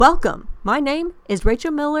Welcome! My name is Rachel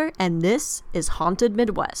Miller, and this is Haunted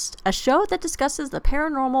Midwest, a show that discusses the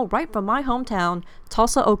paranormal right from my hometown,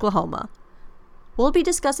 Tulsa, Oklahoma. We'll be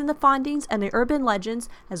discussing the findings and the urban legends,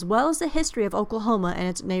 as well as the history of Oklahoma and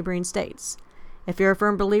its neighboring states. If you're a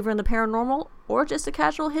firm believer in the paranormal, or just a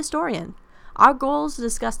casual historian, our goal is to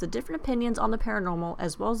discuss the different opinions on the paranormal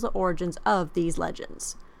as well as the origins of these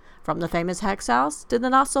legends. From the famous Hex House to the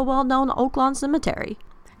not-so-well-known Oaklawn Cemetery.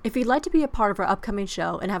 If you'd like to be a part of our upcoming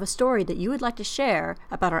show and have a story that you would like to share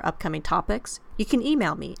about our upcoming topics, you can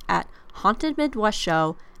email me at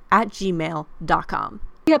hauntedmidwestshow@gmail.com.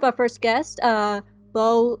 We have our first guest,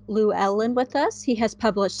 Bo Luellen, with us. He has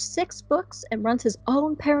published 6 books and runs his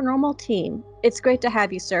own paranormal team. It's great to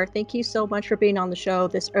have you, sir. Thank you so much for being on the show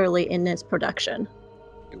this early in this production.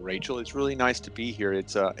 Rachel, it's really nice to be here.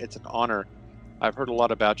 It's an honor. I've heard a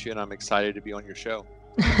lot about you, and I'm excited to be on your show.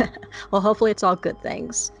 Well, hopefully it's all good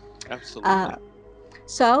things. Absolutely.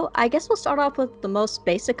 So I guess we'll start off with the most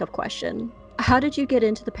basic of question. How did you get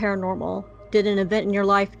into the paranormal? Did an event in your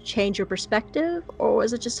life change your perspective, or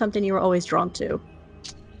was it just something you were always drawn to?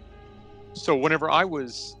 So whenever I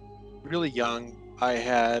was really young, I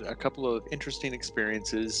had a couple of interesting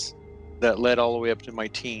experiences that led all the way up to my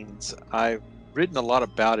teens. I've written a lot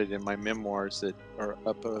about it in my memoirs that are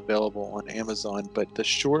available on Amazon, but the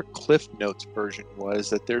short Cliff Notes version was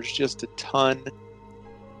that there's just a ton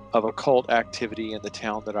of occult activity in the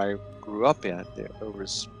town that I grew up in. There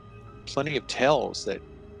was plenty of tales that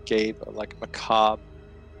gave a macabre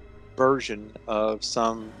version of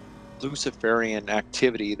some Luciferian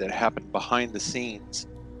activity that happened behind the scenes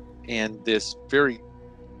in this very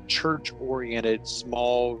church-oriented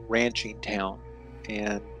small ranching town.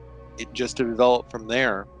 And it just developed from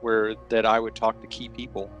there, where that I would talk to key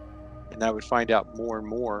people and I would find out more and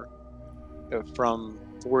more, from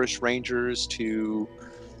forest rangers to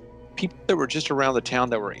people that were just around the town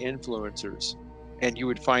that were influencers, and you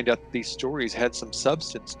would find out that these stories had some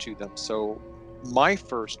substance to them. So my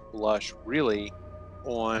first blush really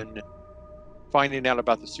on finding out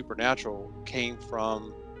about the supernatural came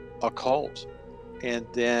from a cult, and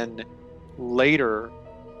then later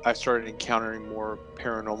I started encountering more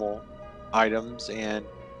paranormal items, and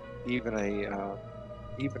even a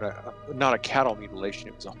not a cattle mutilation,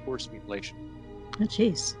 it was a horse mutilation. Oh,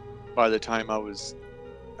 jeez. By the time I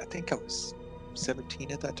think I was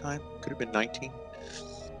 17 at that time, could have been 19.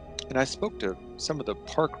 And I spoke to some of the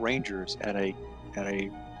park rangers at a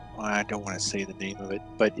I don't want to say the name of it,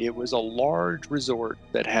 but it was a large resort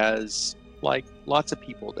that has lots of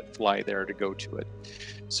people that fly there to go to it.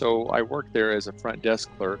 So I worked there as a front desk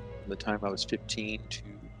clerk from the time I was 15 to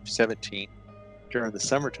 17 during the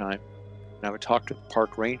summertime, and I would talk to the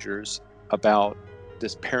park rangers about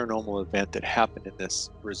this paranormal event that happened in this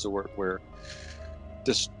resort, where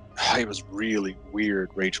it was really weird,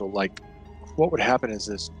 Rachel. What would happen is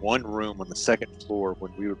this one room on the second floor,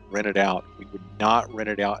 when we would rent it out, we would not rent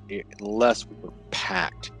it out unless we were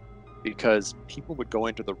packed, because people would go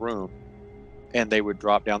into the room and they would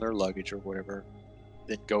drop down their luggage or whatever,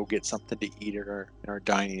 then go get something to eat in our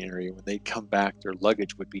dining area. When they'd come back, their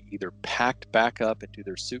luggage would be either packed back up into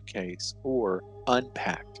their suitcase or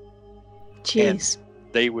unpacked. Jeez. And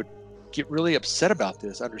they would get really upset about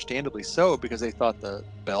this, understandably so, because they thought the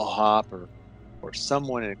bellhop or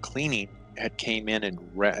someone in cleaning had came in and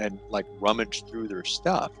rummaged through their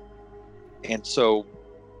stuff. And so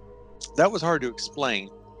that was hard to explain.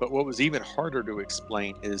 But what was even harder to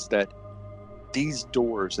explain is that these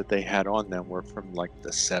doors that they had on them were from the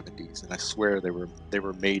 70s, and I swear they were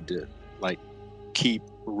made to keep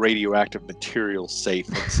radioactive material safe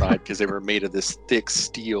inside, because they were made of this thick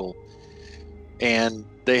steel, and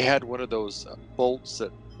they had one of those bolts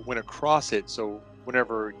that went across it, so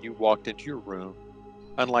whenever you walked into your room,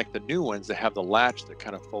 unlike the new ones that have the latch that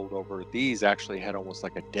kind of fold over, these actually had almost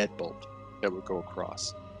like a deadbolt that would go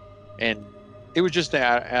across, and it was just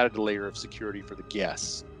added a layer of security for the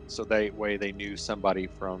guests. So that way they knew somebody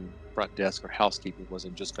from front desk or housekeeping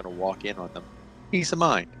wasn't just going to walk in on them. Peace of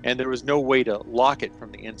mind. And there was no way to lock it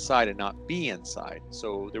from the inside and not be inside.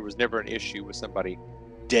 So there was never an issue with somebody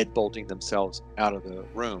deadbolting themselves out of the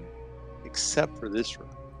room, except for this room.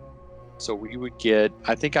 So we would get,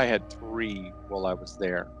 I think I had 3 while I was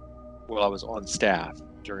there, while I was on staff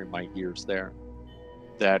during my years there,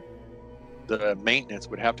 that the maintenance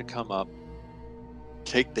would have to come up,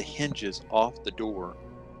 take the hinges off the door,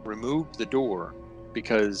 remove the door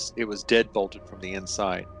because it was dead bolted from the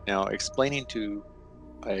inside. Now, explaining to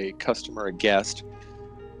a customer, a guest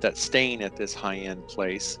that's staying at this high-end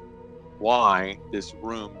place, why this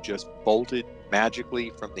room just bolted magically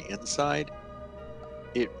from the inside,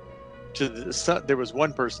 it There was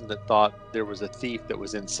one person that thought there was a thief that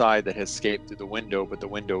was inside that had escaped through the window, but the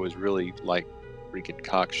window was really like freaking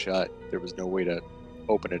cocked shut. There was no way to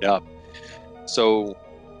open it up. So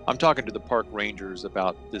I'm talking to the park rangers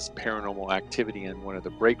about this paranormal activity in one of the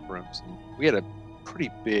break rooms, and we had a pretty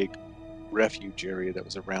big refuge area that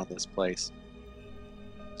was around this place.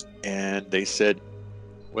 And they said,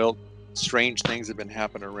 well, strange things have been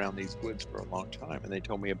happening around these woods for a long time. And they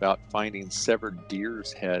told me about finding severed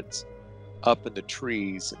deer's heads up in the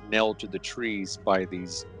trees, nailed to the trees by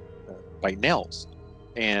these by nails.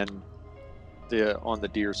 And on the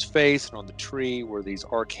deer's face and on the tree were these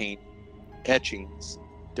arcane etchings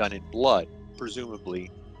done in blood, presumably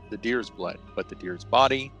the deer's blood, but the deer's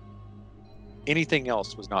body, anything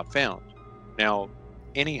else was not found. Now,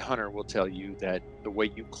 any hunter will tell you that the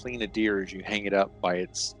way you clean a deer is you hang it up by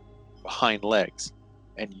its hind legs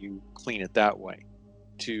and you clean it that way.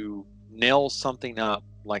 To nail something up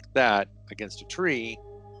like that against a tree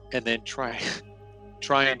and then trying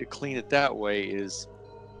to clean it that way is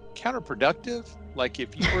counterproductive. Like, if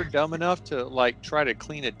you were dumb enough to like try to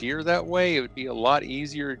clean a deer that way, it would be a lot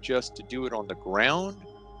easier just to do it on the ground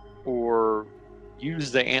or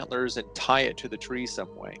use the antlers and tie it to the tree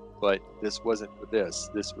some way. But this wasn't for this.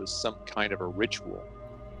 This was some kind of a ritual,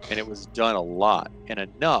 and it was done a lot and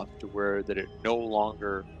enough to where that it no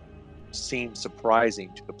longer seemed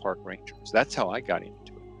surprising to the park rangers. That's how I got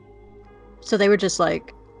into it. So they were just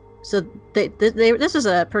like, so they this is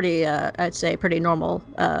a pretty, I'd say, pretty normal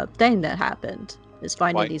thing that happened, is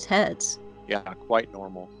finding these heads. Yeah, quite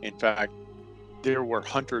normal. In fact, there were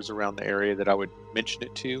hunters around the area that I would mention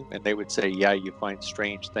it to, and they would say, yeah, you find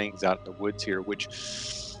strange things out in the woods here, which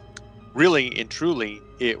really and truly,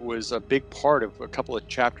 it was a big part of a couple of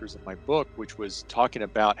chapters in my book, which was talking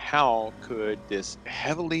about how could this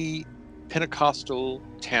heavily Pentecostal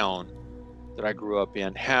town that I grew up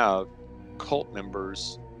in have cult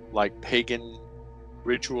members, like pagan,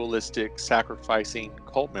 ritualistic, sacrificing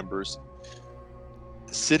cult members,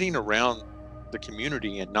 sitting around the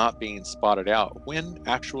community and not being spotted out, when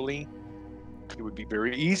actually it would be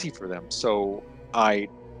very easy for them. So I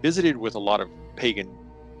visited with a lot of pagan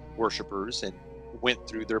worshipers and went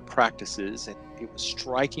through their practices, and it was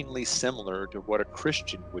strikingly similar to what a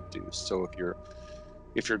Christian would do. So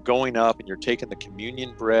if you're going up and you're taking the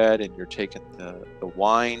communion bread and you're taking the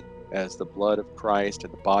wine as the blood of Christ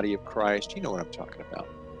and the body of Christ, you know what I'm talking about.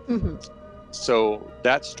 Mm-hmm. So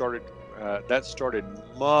that started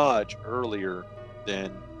much earlier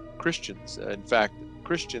than Christians. In fact,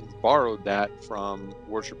 Christians borrowed that from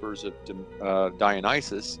worshipers of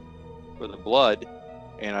Dionysus for the blood,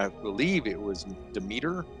 and I believe it was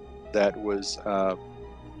Demeter that was the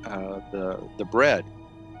bread.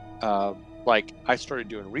 Like, I started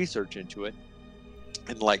doing research into it,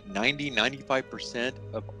 and like 95%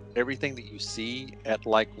 of everything that you see at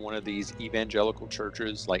like one of these evangelical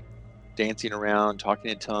churches, like dancing around,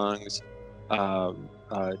 talking in tongues,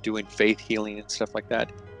 doing faith healing and stuff like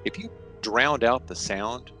that, if you drowned out the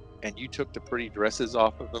sound and you took the pretty dresses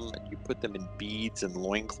off of them and you put them in beads and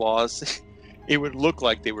loincloths, it would look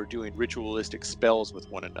like they were doing ritualistic spells with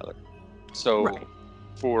one another. So right.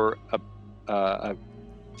 for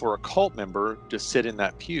a cult member to sit in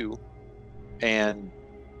that pew and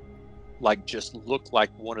like just look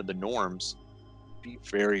like one of the norms, be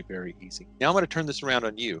very, very easy. Now I'm going to turn this around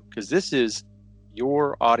on you, because this is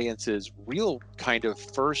your audience's real kind of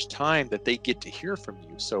first time that they get to hear from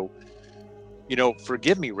you. So,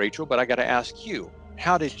 forgive me, Rachel, but I got to ask you,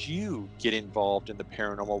 how did you get involved in the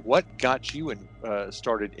paranormal? What got you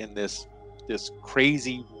started in this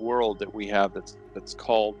crazy world that we have that's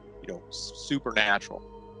called, supernatural?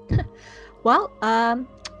 Well,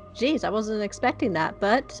 geez, I wasn't expecting that,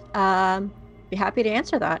 but be happy to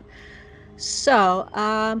answer that. So,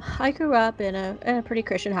 I grew up in a pretty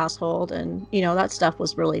Christian household, and that stuff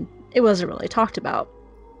wasn't really talked about,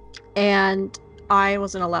 and I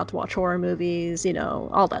wasn't allowed to watch horror movies,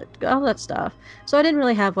 all that stuff. So I didn't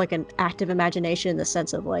really have like an active imagination in the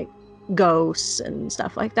sense of like ghosts and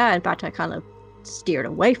stuff like that. In fact, I kind of steered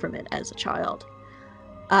away from it as a child.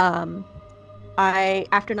 After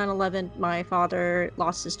 9/11, my father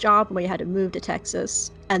lost his job and we had to move to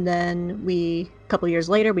Texas. And then a couple years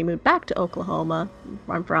later, we moved back to Oklahoma,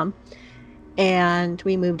 where I'm from, and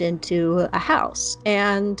we moved into a house.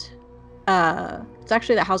 And it's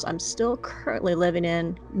actually the house I'm still currently living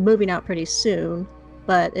in, moving out pretty soon,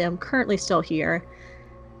 but I'm currently still here.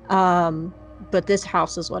 But this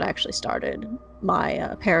house is what actually started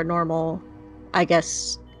my paranormal, I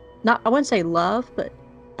guess, I wouldn't say love, but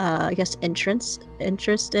I guess interest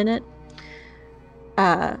in it.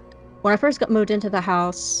 When I first moved into the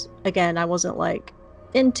house, again, I wasn't like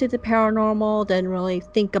into the paranormal, didn't really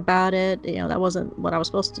think about it. That wasn't what I was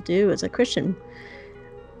supposed to do as a Christian.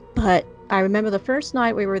 But I remember the first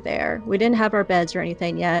night we were there, we didn't have our beds or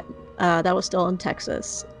anything yet. That was still in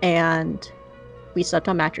Texas. And we slept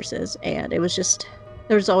on mattresses. And it was just,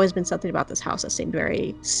 there's always been something about this house that seemed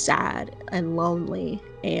very sad and lonely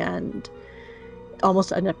and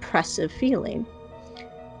almost an oppressive feeling.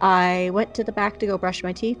 I went to the back to go brush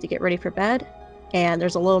my teeth to get ready for bed, and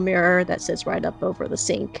there's a little mirror that sits right up over the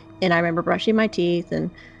sink. And I remember brushing my teeth and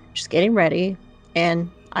just getting ready. And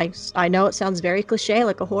I know it sounds very cliche,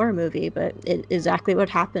 like a horror movie, but it exactly what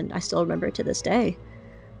happened. I still remember it to this day.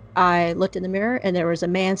 I looked in the mirror, and there was a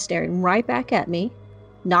man staring right back at me,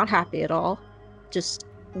 not happy at all, just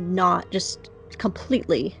not, just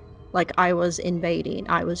completely like I was invading.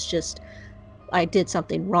 I did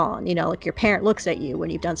something wrong, like your parent looks at you when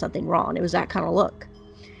you've done something wrong. It was that kind of look.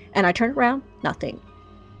 And I turned around, nothing.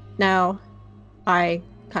 Now, I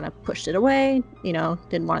kind of pushed it away,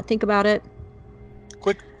 didn't want to think about it.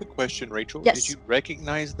 Quick question, Rachel. Yes. Did you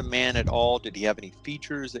recognize the man at all? Did he have any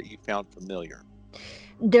features that you found familiar?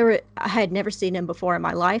 I had never seen him before in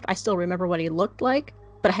my life. I still remember what he looked like,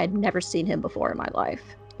 but I had never seen him before in my life.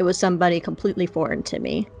 It was somebody completely foreign to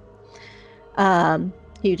me.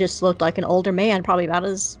 He just looked like an older man, probably about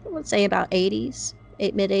let's say about 80s,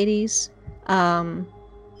 mid 80s.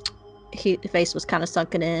 The face was kind of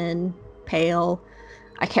sunken in, pale.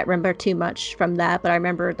 I can't remember too much from that, but I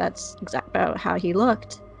remember that's exactly about how he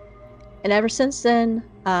looked. And ever since then,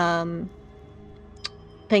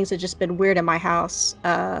 things have just been weird in my house.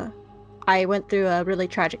 I went through a really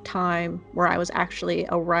tragic time where I was actually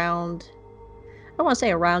around, I don't want to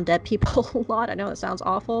say around dead people a lot. I know it sounds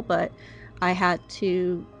awful, but I had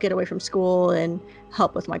to get away from school and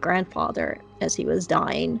help with my grandfather as he was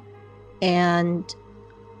dying. And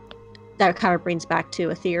that kind of brings back to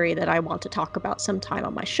a theory that I want to talk about sometime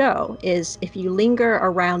on my show, is if you linger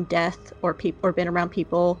around death or been around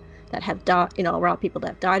people that have died, around people that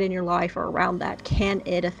have died in your life or around that, can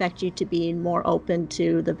it affect you to being more open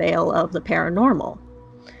to the veil of the paranormal?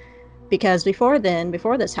 Because before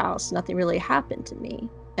this house, nothing really happened to me.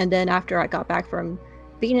 And then after I got back from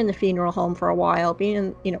being in the funeral home for a while,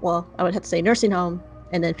 being in, I would have to say nursing home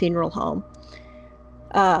and then funeral home,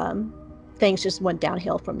 things just went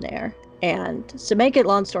downhill from there. And to make it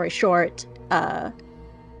long story short, I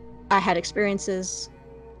had experiences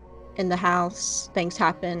in the house, things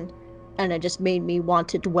happened, and it just made me want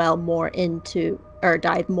to dive more into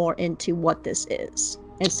what this is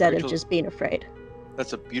instead of just being afraid.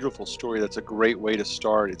 That's a beautiful story. That's a great way to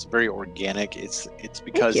start. It's very organic. It's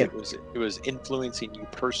because it was influencing you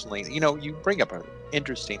personally. You bring up an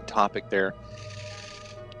interesting topic there.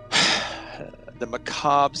 The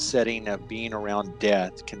macabre setting of being around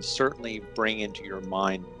death can certainly bring into your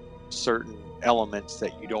mind certain elements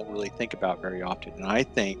that you don't really think about very often. And I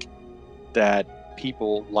think that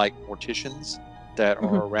people like morticians that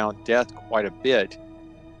are around death quite a bit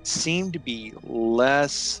seem to be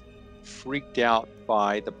less freaked out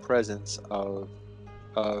by the presence of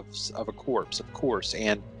a corpse, of course.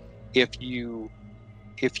 And if you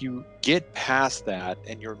get past that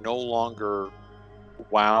and you're no longer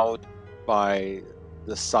wowed by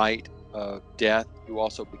the sight of death, you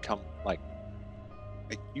also become like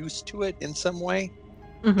used to it in some way.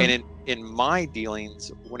 And in my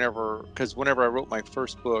dealings, whenever I wrote my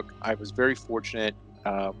first book, I was very fortunate.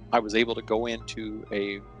 I was able to go into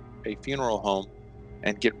a funeral home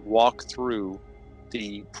and get walked through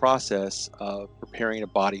the process of preparing a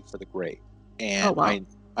body for the grave. And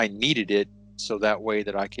I needed it so that way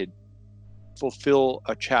that I could fulfill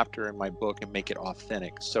a chapter in my book and make it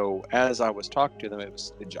authentic. So as I was talking to them,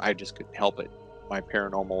 I just couldn't help it. My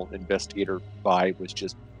paranormal investigator vibe was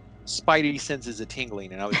just spidey senses a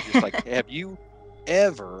tingling, and I was just like, have you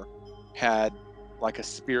ever had like a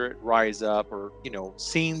spirit rise up or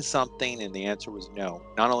seen something? And the answer was no.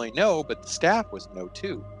 Not only no, but the staff was no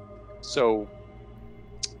too. So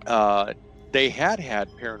they had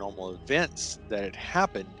paranormal events that had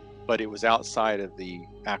happened, but it was outside of the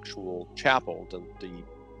actual chapel, the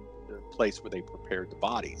place where they prepared the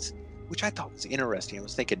bodies, which I thought was interesting. I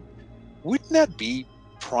was thinking, wouldn't that be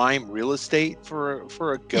prime real estate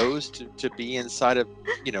for a ghost to be inside of?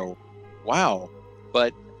 Wow.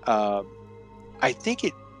 But I think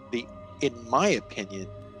in my opinion,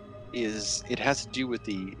 it has to do with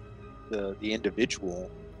the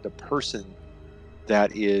individual, the person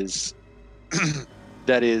that is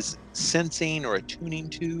that is sensing or attuning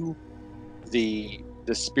to the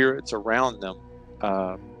spirits around them.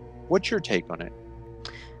 What's your take on it?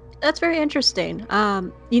 That's very interesting.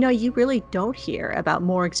 You really don't hear about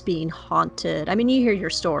morgues being haunted. I mean, you hear your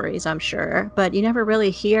stories, I'm sure, but you never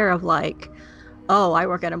really hear of like, oh, I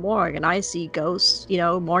work at a morgue and I see ghosts,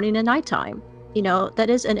 morning and nighttime. That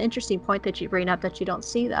is an interesting point that you bring up that you don't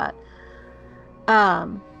see that.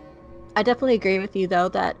 Um, I definitely agree with you though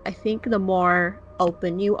that I think the more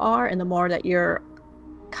open you are and the more that you're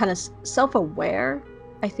kind of self-aware,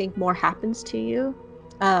 I think more happens to you.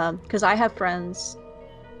 Because I have friends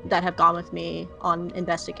that have gone with me on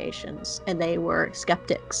investigations and they were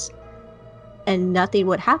skeptics and nothing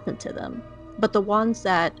would happen to them. But the ones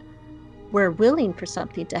that were willing for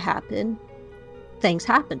something to happen, things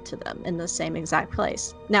happened to them in the same exact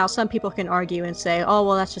place. Now, some people can argue and say, oh,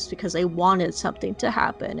 well, that's just because they wanted something to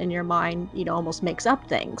happen and your mind, almost makes up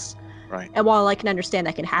things. Right. And while I can understand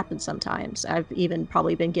that can happen sometimes, I've even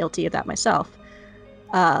probably been guilty of that myself.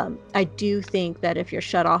 I do think that if you're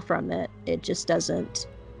shut off from it, it just doesn't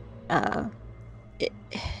uh, it,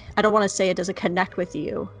 I don't want to say it doesn't connect with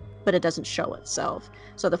you, but it doesn't show itself.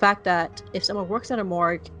 So the fact that if someone works at a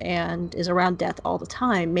morgue and is around death all the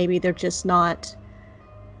time, maybe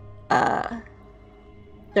uh,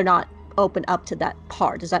 they're not open up to that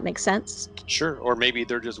part. Does that make sense? Sure. Or maybe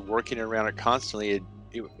they're just working around it constantly.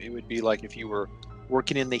 It would be like if you were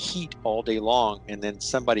working in the heat all day long and then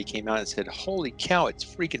somebody came out and said, holy cow, it's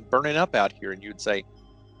freaking burning up out here. And you'd say,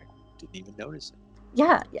 I didn't even notice it.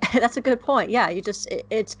 Yeah, that's a good point. Yeah,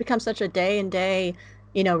 it's become such a day and day,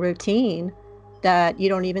 routine that you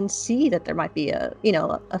don't even see that there might be a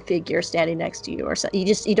figure standing next to you or so.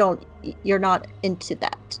 You're not into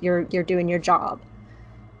that. You're doing your job.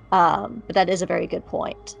 But that is a very good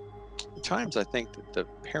point. At times, I think that the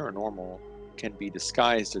paranormal can be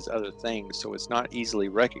disguised as other things, so it's not easily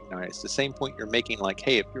recognized. The same point you're making, like,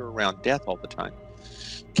 hey, if you're around death all the time,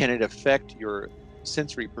 can it affect your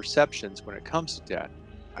sensory perceptions when it comes to death?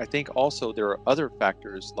 I think also there are other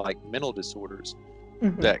factors like mental disorders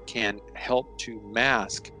Mm-hmm. that can help to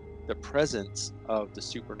mask the presence of the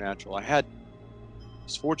supernatural.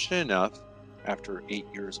 Was fortunate enough, after 8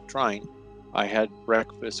 years of trying, I had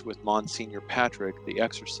breakfast with Monsignor Patrick, the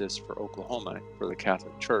exorcist for Oklahoma, for the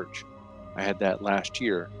Catholic Church. I had that last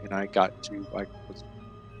year, and I was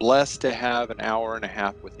blessed to have an hour and a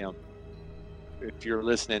half with him. If you're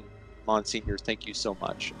listening, Monsignor, thank you so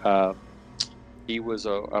much. He was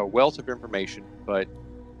a wealth of information, but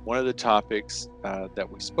one of the topics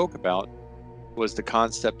that we spoke about was the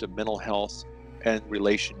concept of mental health and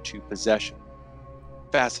relation to possession.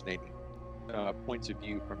 Fascinating points of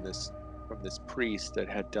view from this priest that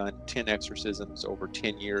had done 10 exorcisms over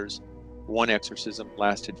 10 years. One exorcism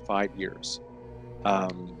lasted 5 years.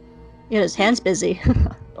 His hands busy.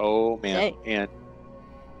 Oh man. Dang. And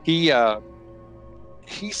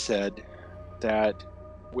he said that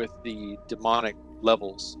with the demonic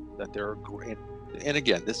levels that there are, and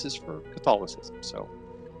again, this is for Catholicism, so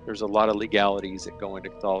there's a lot of legalities that go into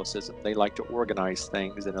Catholicism. They like to organize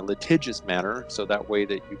things in a litigious manner, so that way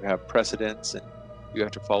that you have precedents and you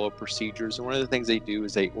have to follow procedures. And one of the things they do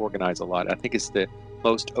is they organize a lot. I think it's the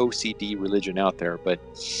most OCD religion out there, but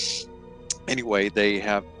anyway, they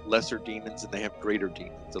have lesser demons and they have greater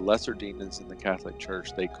demons. The lesser demons in the Catholic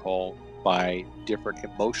Church they call by different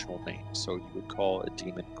emotional names. So you would call a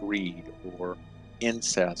demon greed or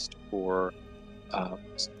incest or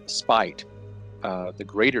spite. The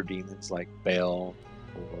greater demons like Baal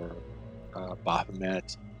or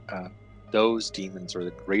Baphomet, those demons are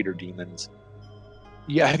the greater demons.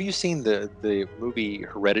 Yeah, have you seen the movie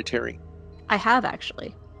Hereditary? I have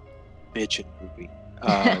actually. Bitchin' movie.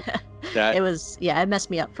 It messed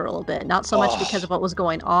me up for a little bit. Not so much because of what was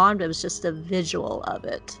going on, but it was just the visual of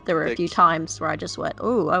it. There were a few times where I just went,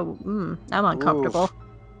 I'm uncomfortable. Oof,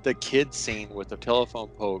 the kid scene with the telephone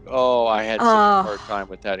poke. Oh, I had such a hard time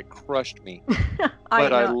with that. It crushed me. I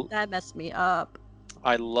know, that messed me up.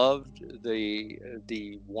 I loved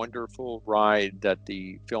the wonderful ride that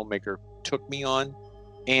the filmmaker took me on,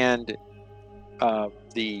 and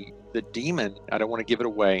the demon. I don't want to give it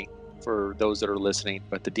away for those that are listening,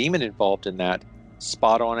 but the demon involved in that,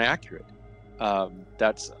 spot on accurate.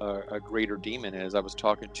 That's a greater demon. As I was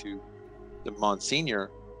talking to the Monsignor,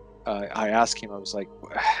 I asked him, I was like,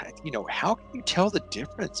 how can you tell the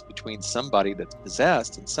difference between somebody that's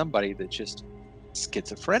possessed and somebody that's just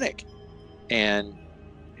schizophrenic? And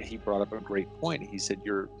he brought up a great point. He said,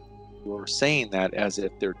 you're saying that as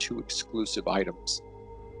if they're two exclusive items,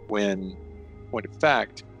 when in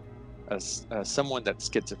fact, someone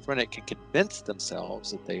that's schizophrenic can convince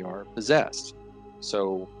themselves that they are possessed,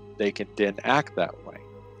 so they can then act that way.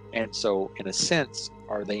 And so, in a sense,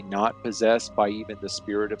 are they not possessed by even the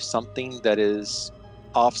spirit of something that is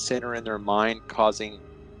off center in their mind, causing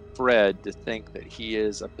Fred to think that he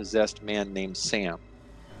is a possessed man named Sam.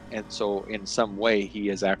 And so in some way, he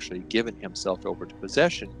has actually given himself over to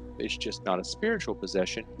possession. It's just not a spiritual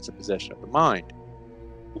possession, it's a possession of the mind.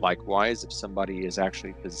 Likewise, if somebody is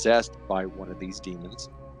actually possessed by one of these demons,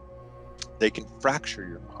 they can fracture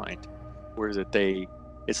your mind. Whereas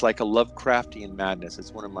it's like a Lovecraftian madness.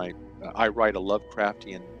 It's one of my, I write a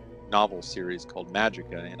Lovecraftian novel series called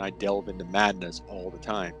Magica, and I delve into madness all the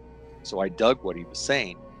time. So I dug what he was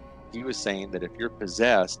saying. He was saying that if you're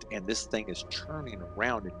possessed and this thing is churning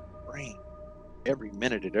around in your brain every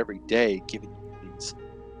minute and every day, giving you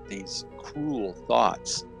these cruel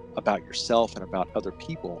thoughts about yourself and about other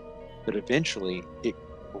people, that eventually it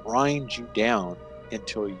grinds you down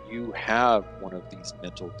until you have one of these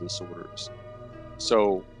mental disorders.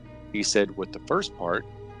 So he said with the first part,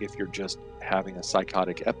 if you're just having a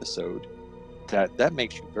psychotic episode, that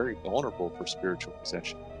makes you very vulnerable for spiritual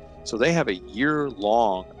possession. So they have a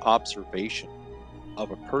year-long observation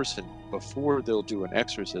of a person before they'll do an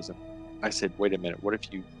exorcism. I said, wait a minute, what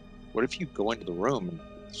if you go into the room and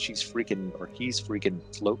she's freaking, or he's freaking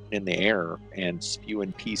floating in the air and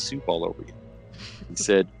spewing pea soup all over you? He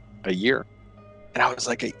said, a year. And I was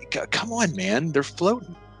like, come on, man, they're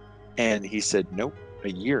floating. And he said, nope,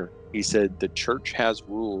 a year. He said, the church has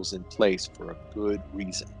rules in place for a good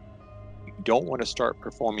reason. You don't want to start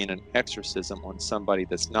performing an exorcism on somebody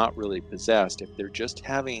that's not really possessed. If they're just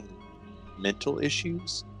having mental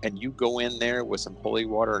issues and you go in there with some holy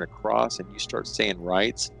water and a cross and you start saying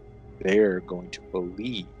rites, they're going to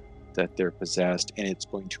believe that they're possessed, and it's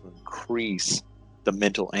going to increase the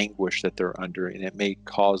mental anguish that they're under, and it may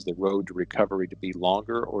cause the road to recovery to be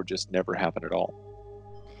longer or just never happen at all.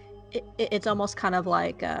 It's almost kind of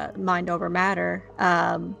like mind over matter.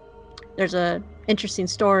 There's a interesting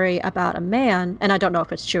story about a man, and I don't know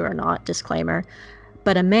if it's true or not, disclaimer,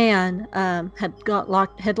 but a man had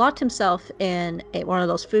locked himself in one of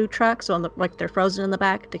those food trucks, so like they're frozen in the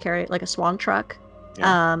back to carry like a swan truck.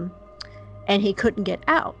 Yeah. And he couldn't get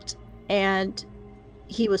out, and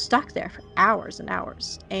he was stuck there for hours and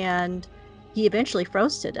hours, and he eventually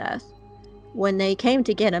froze to death. When they came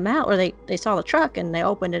to get him out, or they saw the truck and they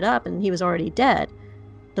opened it up and he was already dead,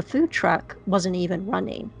 the food truck wasn't even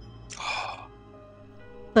running.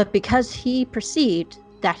 But because he perceived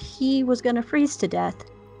that he was going to freeze to death,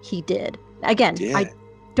 he did. Again, I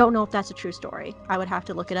don't know if that's a true story. I would have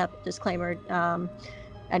to look it up. Disclaimer,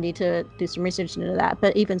 I need to do some research into that.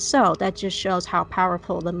 But even so, that just shows how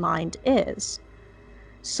powerful the mind is.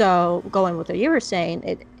 So going with what you were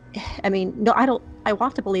saying, I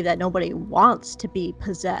want to believe that nobody wants to be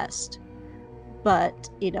possessed. But,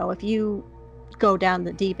 if you go down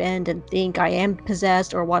the deep end and think I am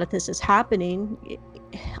possessed, or what if this is happening,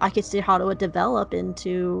 I could see how it would develop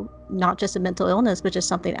into not just a mental illness, but just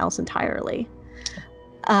something else entirely.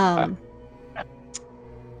 Let's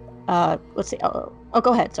see. Oh,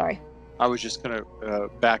 go ahead. Sorry. I was just going to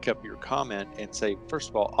back up your comment and say, first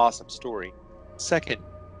of all, awesome story. Second,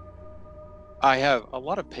 I have a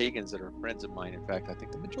lot of pagans that are friends of mine. In fact, I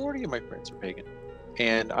think the majority of my friends are pagan.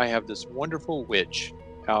 And I have this wonderful witch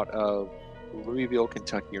out of Louisville,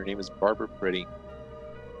 Kentucky. Her name is Barbara Pretty.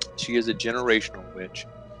 She is a generational witch.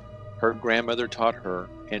 Her grandmother taught her,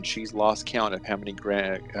 and she's lost count of how many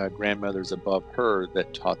grandmothers above her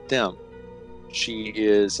that taught them. She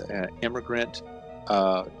is an immigrant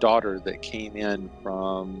daughter that came in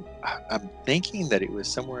from, I'm thinking that it was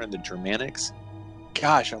somewhere in the Germanics.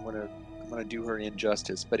 Gosh, I'm gonna do her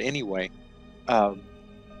injustice, but anyway,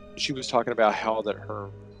 she was talking about how that her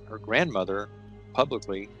grandmother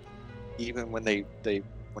publicly, even when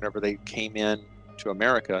whenever they came in to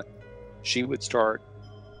America, she would start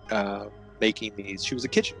making these. She was a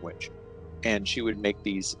kitchen witch, and she would make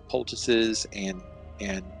these poultices and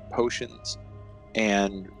potions,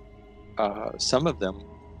 and some of them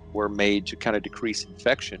were made to kind of decrease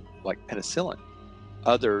infection, like penicillin.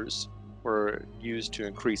 Others were used to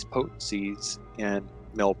increase potencies in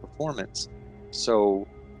male performance. So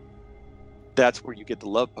that's where you get the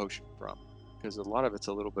love potion from, because a lot of it's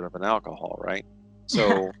a little bit of an alcohol, right?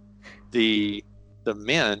 So the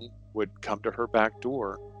men would come to her back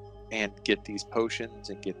door and get these potions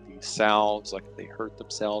and get these salves, like if they hurt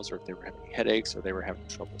themselves or if they were having headaches or they were having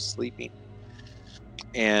trouble sleeping.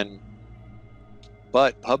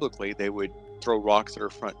 But publicly they would throw rocks at her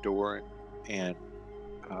front door and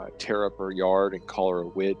tear up her yard and call her a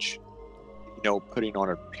witch, putting on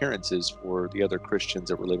appearances for the other Christians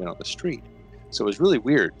that were living on the street. So it was really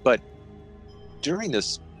weird. But during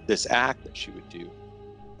this act that she would do,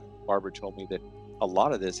 Barbara told me that a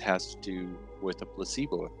lot of this has to do with a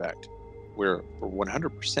placebo effect, where for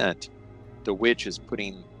 100%, the witch is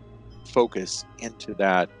putting focus into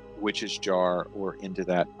that witch's jar or into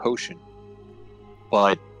that potion.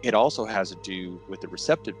 But it also has to do with the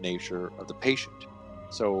receptive nature of the patient.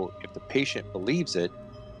 So if the patient believes it,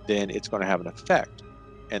 then it's going to have an effect.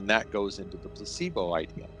 And that goes into the placebo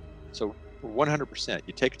idea. So for 100%,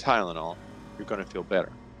 you take Tylenol, you're going to feel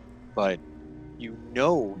better. But you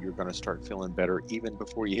know you're going to start feeling better even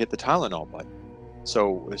before you hit the Tylenol button.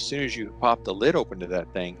 So as soon as you pop the lid open to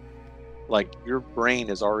that thing, like your brain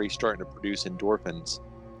is already starting to produce endorphins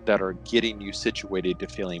that are getting you situated to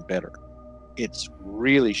feeling better. It's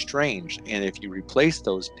really strange. And if you replace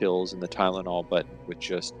those pills in the Tylenol button with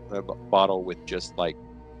just a bottle with just like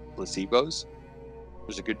placebos,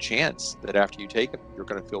 there's a good chance that after you take them, you're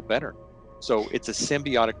going to feel better. So it's a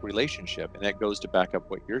symbiotic relationship. And that goes to back up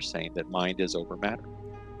what you're saying, that mind is over matter.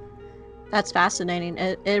 That's fascinating.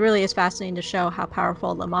 It really is fascinating to show how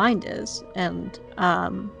powerful the mind is. And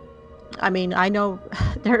I mean, I know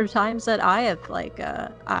there are times that I have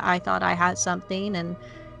I thought I had something and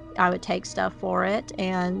I would take stuff for it,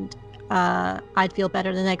 and I'd feel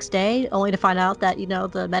better the next day, only to find out that,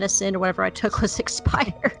 the medicine or whatever I took was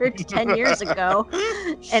expired 10 years ago,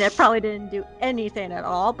 and it probably didn't do anything at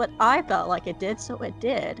all, but I felt like it did, so it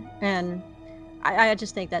did. And I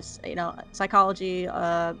just think that's, psychology,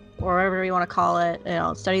 or whatever you want to call it,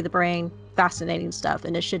 study the brain, fascinating stuff,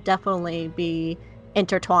 and it should definitely be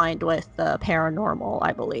intertwined with the paranormal,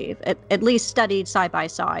 I believe. At least studied side by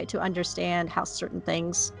side to understand how certain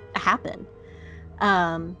things happen.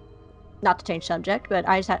 Not to change subject, but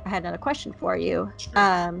I had another question for you.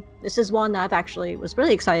 Sure. This is one that I've actually was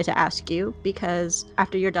really excited to ask you, because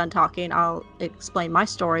after you're done talking, I'll explain my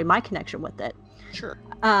story, my connection with it. Sure.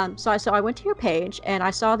 So I went to your page and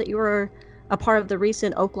I saw that you were a part of the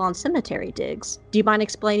recent Oaklawn Cemetery digs. Do you mind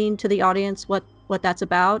explaining to the audience what that's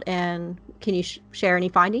about, and can you share any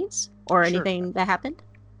findings or Sure. anything that happened?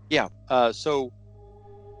 Yeah. So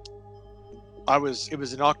it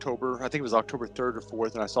was in October, I think it was October 3rd or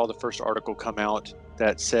 4th, and I saw the first article come out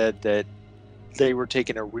that said that they were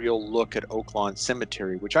taking a real look at Oaklawn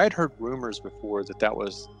Cemetery, which I had heard rumors before that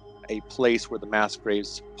was a place where the mass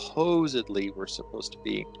graves supposedly were supposed to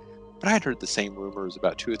be. But I had heard the same rumors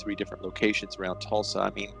about 2 or 3 different locations around Tulsa. I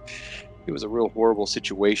mean, it was a real horrible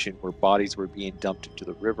situation where bodies were being dumped into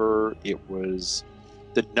the river.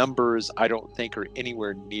 The numbers, I don't think, are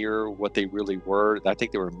anywhere near what they really were. I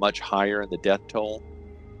think they were much higher in the death toll.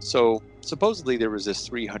 So supposedly there was this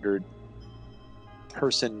 300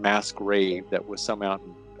 person mass grave that was somewhere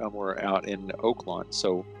out in Oaklawn.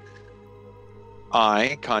 So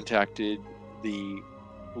I contacted the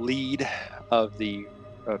lead of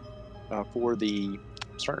I'm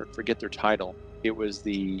starting to forget their title. It was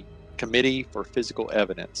the Committee for Physical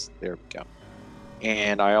Evidence. There we go.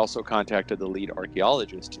 And I also contacted the lead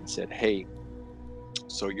archaeologist and said, hey,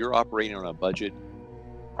 so you're operating on a budget.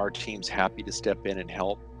 Our team's happy to step in and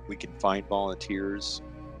help. We can find volunteers.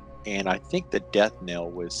 And I think the death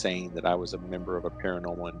knell was saying that I was a member of a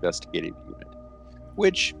paranormal investigative unit,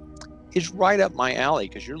 which is right up my alley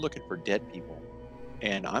because you're looking for dead people.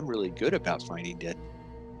 And I'm really good about finding dead people.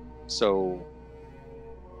 So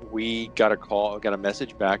we got a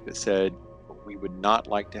message back that said, we would not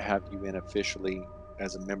like to have you in officially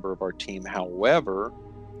as a member of our team. However,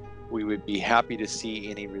 we would be happy to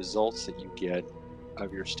see any results that you get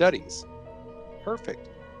of your studies. Perfect.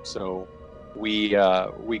 So we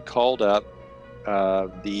called up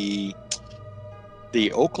the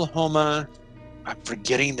Oklahoma. I'm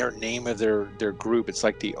forgetting their name of their group. It's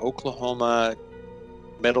like the Oklahoma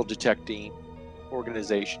Metal Detecting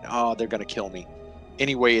Organization. Oh, they're going to kill me.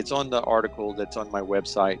 Anyway, it's on the article that's on my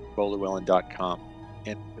website, boluellen.com.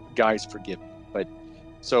 And guys, forgive me. But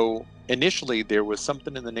so initially there was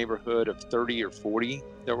something in the neighborhood of 30 or 40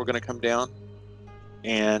 that were going to come down.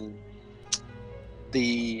 And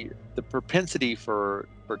the propensity for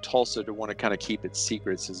Tulsa to want to kind of keep its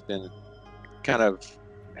secrets has been kind of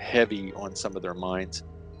heavy on some of their minds.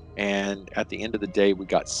 And at the end of the day, we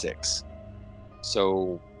got 6.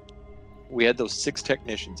 So we had those 6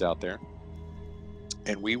 technicians out there,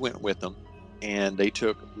 and we went with them, and they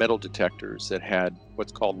took metal detectors that had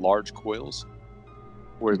what's called large coils,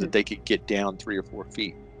 where that they could get down 3 or 4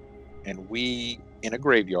 feet. And we, in a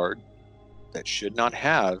graveyard that should not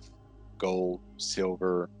have gold,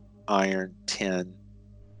 silver, iron, tin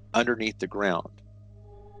underneath the ground,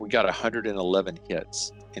 we got 111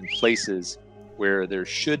 hits in places where there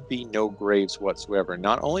should be no graves whatsoever.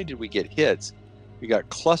 Not only did we get hits, we got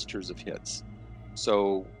clusters of hits.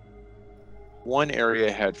 So one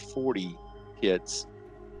area had 40 hits,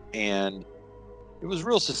 and it was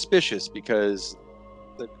real suspicious because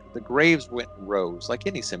the graves went in rows like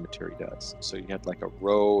any cemetery does. So you had like a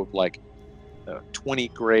row of like 20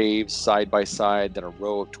 graves side by side, then a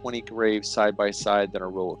row of 20 graves side by side, then a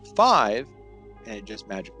row of 5, and it just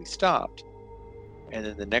magically stopped. And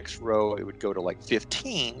then the next row, it would go to like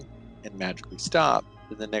 15 and magically stop.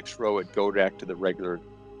 Then the next row, it'd go back to the regular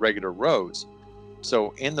rows.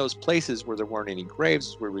 So in those places where there weren't any graves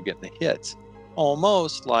is where we're getting the hits.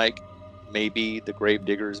 Almost like maybe the grave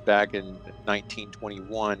diggers back in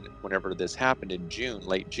 1921, whenever this happened in June,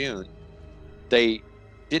 late June, they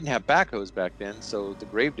didn't have backhoes back then, so the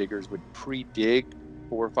grave diggers would pre-dig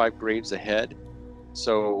 4 or 5 graves ahead.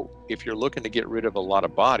 So if you're looking to get rid of a lot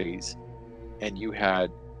of bodies and you had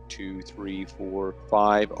 2, 3, 4,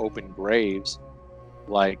 5 open graves,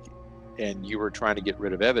 and you were trying to get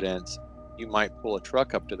rid of evidence, you might pull a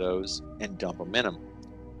truck up to those and dump them in them.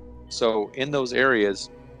 So in those areas,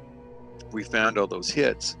 we found all those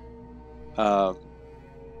hits. We're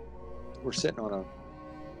sitting on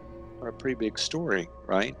a pretty big story,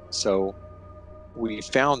 right? So we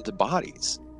found the bodies,